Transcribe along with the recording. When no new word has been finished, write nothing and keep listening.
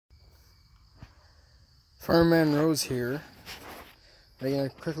Fireman Rose here, making a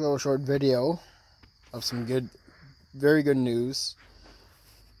quick little short video of some very good news.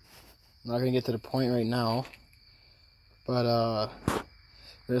 I'm not going to get to the point right now, but I'm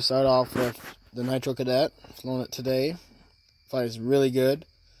going to start off with the Nitro Cadet. Flown it today. Flies really good.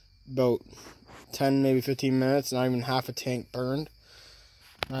 About 10, maybe 15 minutes, not even half a tank burned.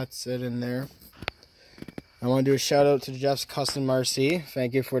 That's it in there. I want to do a shout out to Jeff's Custom RC.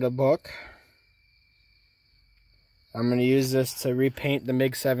 Thank you for the book. I'm going to use this to repaint the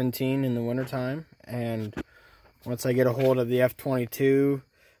MiG 17 in the wintertime, and once I get a hold of the F-22,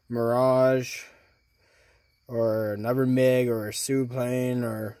 Mirage, or another MiG, or a Sioux plane,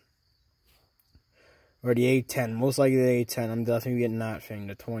 or the A-10, most likely the A-10, I'm definitely getting that thing,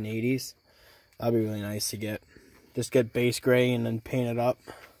 the 2080s. That'd be really nice to get. Just get base gray and then paint it up.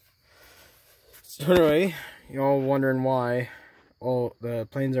 So anyway, you're all wondering why all the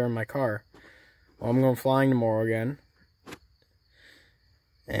planes are in my car. Well, I'm going flying tomorrow again.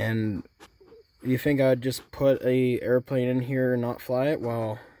 And you think I'd just put a airplane in here and not fly it?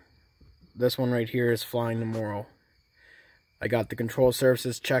 Well, this one right here is flying tomorrow. I got the control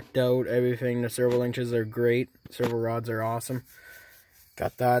surfaces checked out, everything. The servo winches are great. Servo rods are awesome.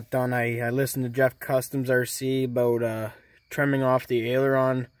 Got that done. I listened to Jeff Customs RC about trimming off the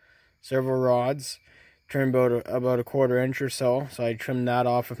aileron servo rods. Trimmed about a quarter-inch or so. So I trimmed that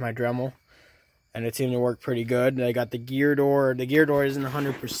off with my Dremel, and it seemed to work pretty good. I got the gear door. The gear door isn't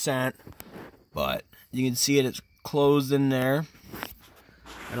 100%, but you can see it's closed in there.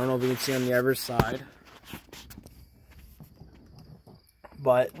 I don't know if you can see on the other side,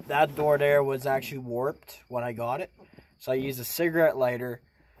 but that door there was actually warped when I got it. So I used a cigarette lighter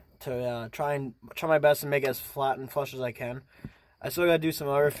to try my best to make it as flat and flush as I can. I still gotta do some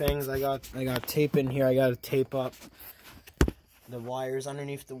other things. I got tape in here. I gotta tape up the wires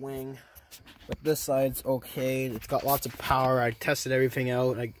underneath the wing. But this side's okay. It's got lots of power. I tested everything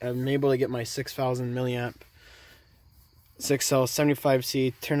out. I'm able to get my 6,000 milliamp 6L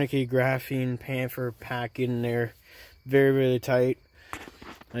 75C tourniquet graphene panther pack in there. Very, really tight.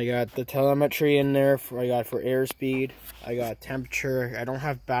 I got the telemetry in there. I got for airspeed. I got temperature. I don't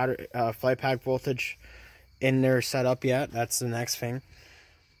have battery flight pack voltage in there set up yet. That's the next thing.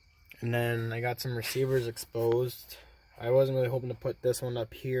 And then I got some receivers exposed. I wasn't really hoping to put this one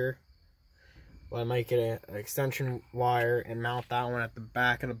up here. Well, I might get an extension wire and mount that one at the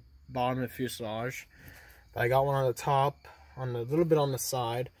back and the bottom of the fuselage. But I got one on the top, on a little bit on the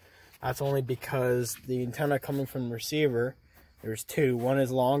side. That's only because the antenna coming from the receiver, there's two. One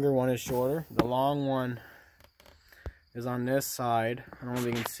is longer, one is shorter. The long one is on this side. I don't know if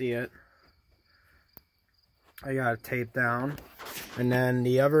you can see it. I got it taped down. And then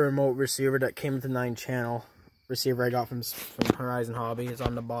the other remote receiver that came with the 9-channel receiver I got from Horizon Hobby is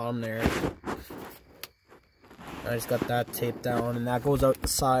on the bottom there. I just got that taped down, and that goes out the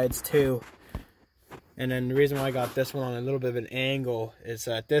sides too. And then the reason why I got this one on a little bit of an angle is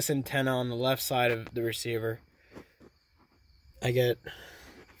that this antenna on the left side of the receiver, I get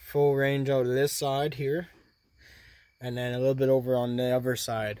full range out of this side here, and then a little bit over on the other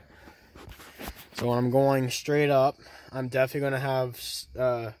side. So when I'm going straight up, I'm definitely going to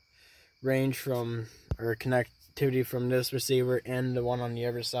have range from, or connectivity from this receiver and the one on the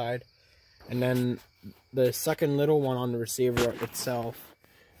other side. And then the second little one on the receiver itself,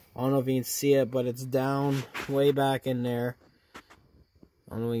 I don't know if you can see it, but it's down way back in there. I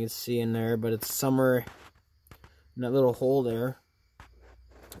don't know if you can see in there, but it's somewhere in that little hole there.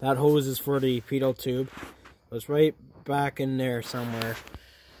 That hose is for the pedal tube. It's right back in there somewhere.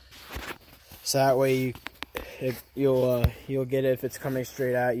 So that way you'll get it if it's coming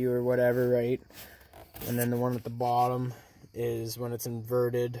straight at you or whatever, right? And then the one at the bottom is when it's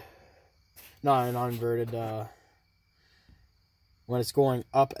inverted. Not inverted, when it's going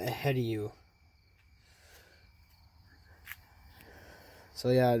up ahead of you. So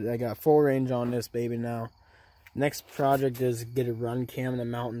yeah, I got full range on this baby now. Next project is get a run cam to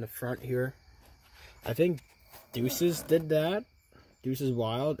mount in the front here. I think Deuces did that. Deuces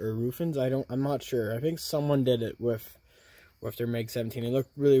Wild or Roofins, I'm not sure. I think someone did it with their MiG 17. It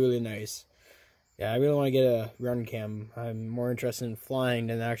looked really, really nice. Yeah, I really want to get a run cam. I'm more interested in flying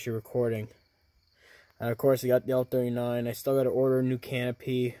than actually recording. Of course, I got the L39. I still got to order a new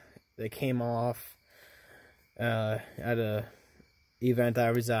canopy. They came off at a event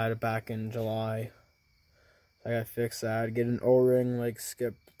I was at back in July. I got to fix that. Get an O-ring like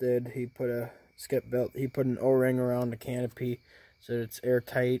Skip did. He put an O-ring around the canopy so that it's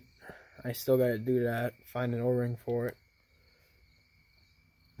airtight. I still got to do that. Find an O-ring for it.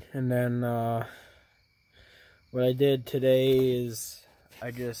 And then what I did today is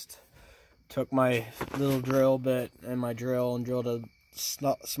I just took my little drill bit and my drill and drilled a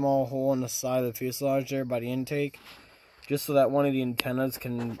small hole in the side of the fuselage there by the intake, just so that one of the antennas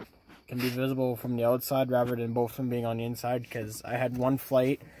can be visible from the outside rather than both of them being on the inside, because I had one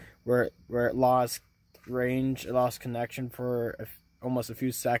flight where it lost range, it lost connection for almost a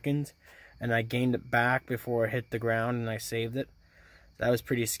few seconds, and I gained it back before it hit the ground and I saved it. That was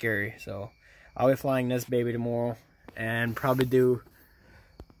pretty scary. So I'll be flying this baby tomorrow and probably do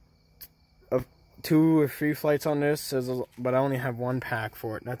 2 or 3 flights on this, but I only have 1 pack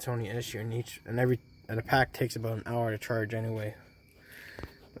for it. That's the only issue. And a pack takes about an hour to charge anyway.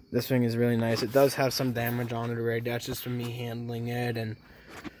 This thing is really nice. It does have some damage on it already. That's just from me handling it and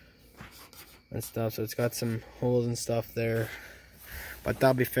stuff. So it's got some holes and stuff there, but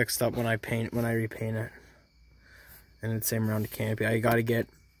that'll be fixed up when I repaint it. And the same around the canopy. I gotta get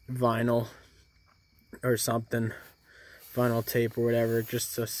vinyl or something, vinyl tape or whatever,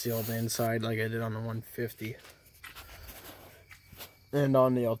 just to seal the inside like I did on the 150 and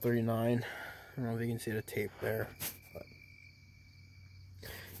on the L39. I don't know if you can see the tape there. But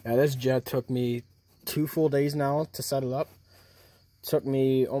yeah, this jet took me 2 full days now to set it up. Took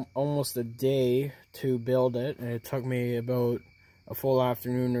me almost a day to build it, and it took me about a full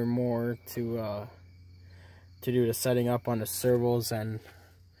afternoon or more to do the setting up on the servos and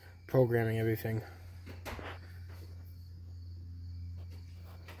programming everything.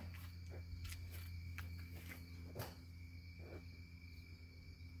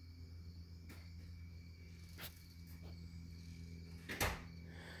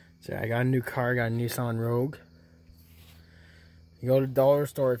 So I got a new car, got a Nissan Rogue. You go to the dollar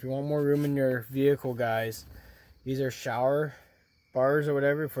store if you want more room in your vehicle, guys. These are shower bars or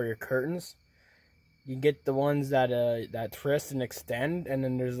whatever for your curtains. You get the ones that twist and extend, and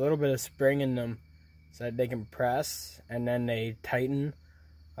then there's a little bit of spring in them so that they can press and then they tighten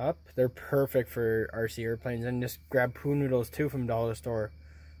up. They're perfect for RC airplanes. And just grab poo noodles too from dollar store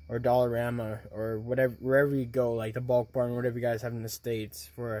or Dollarama or whatever, wherever you go, like the Bulk Barn, whatever you guys have in the States,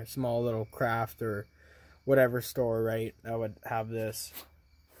 for a small little craft or whatever store, right? I would have this.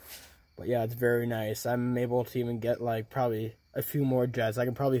 But yeah, it's very nice. I'm able to even get like probably a few more jets. I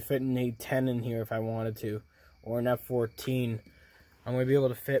can probably fit an A10 in here if I wanted to, or an F14. I'm gonna be able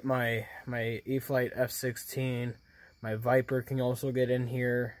to fit my E-flite F16. My Viper can also get in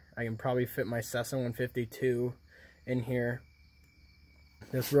here. I can probably fit my Cessna 152 in here.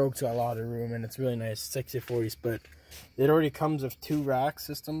 This Rogue's got a lot of room and it's really nice. 60/40 split. It already comes with 2 rack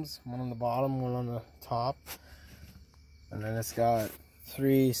systems, one on the bottom, one on the top, and then it's got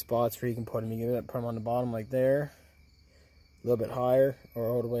 3 spots where you can put them. You can put them on the bottom like there, a little bit higher, or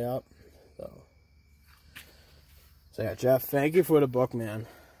all the way up. So yeah, Jeff, thank you for the book, man.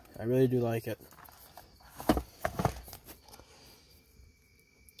 I really do like it.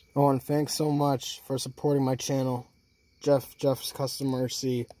 Oh, and thanks so much for supporting my channel, Jeff's Custom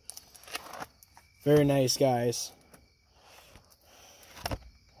RC. Very nice, guys.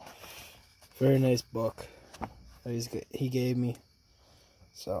 Very nice book that he gave me.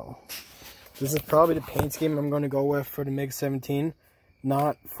 So this is probably the paint scheme I'm going to go with for the MiG 17.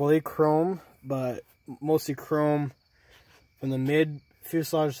 Not fully chrome, but mostly chrome from the mid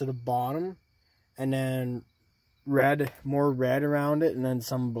fuselage to the bottom, and then red, more red around it, and then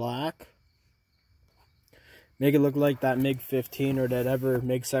some black. Make it look like that MiG 15 or that ever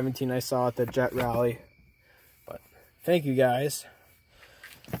MiG 17 I saw at the jet rally. But thank you guys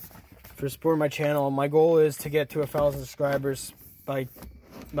for supporting my channel. My goal is to get to 1,000 subscribers by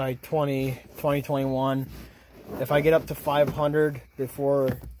 2021. If I get up to 500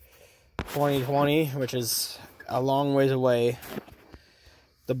 before 2020, which is a long ways away,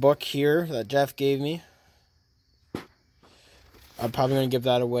 the book here that Jeff gave me, I'm probably going to give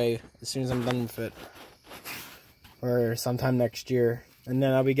that away as soon as I'm done with it, or sometime next year. And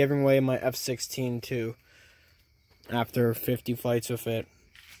then I'll be giving away my F16 too after 50 flights with it.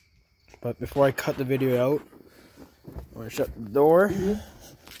 But before I cut the video out, I'm going to shut the door,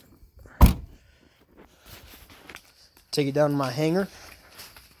 take it down to my hangar.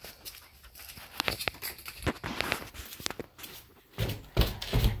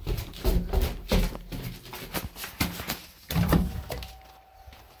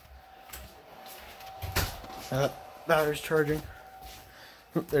 Battery's charging.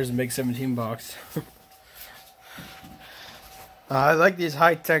 There's a MiG 17 box. I like these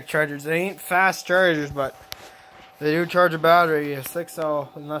high-tech chargers. They ain't fast chargers, but they do charge a battery. 6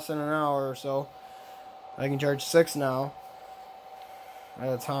 cell in less than an hour or so. I can charge 6 now at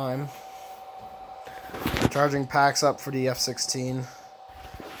a time. Charging packs up for the F16.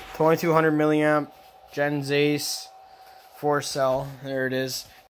 2200 milliamp Gen Ace 4 cell. There it is.